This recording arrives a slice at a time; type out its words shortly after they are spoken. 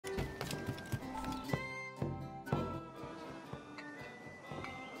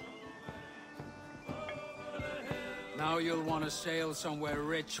Now you'll want to sail somewhere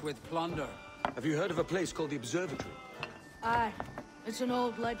rich with plunder. Have you heard of a place called the Observatory? Aye. It's an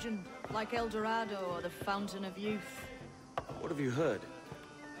old legend, like El Dorado or the Fountain of Youth. What have you heard?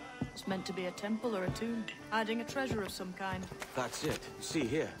 It's meant to be a temple or a tomb, hiding a treasure of some kind. That's it. See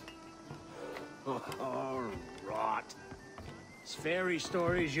here. Oh, rot. It's fairy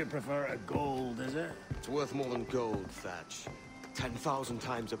stories you prefer to gold, is it? It's worth more than gold, Thatch. 10,000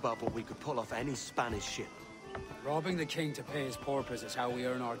 times above what we could pull off any Spanish ship. Robbing the king to pay his porpoise is how we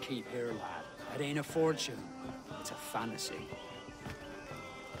earn our keep here, lad. It ain't a fortune. It's a fantasy.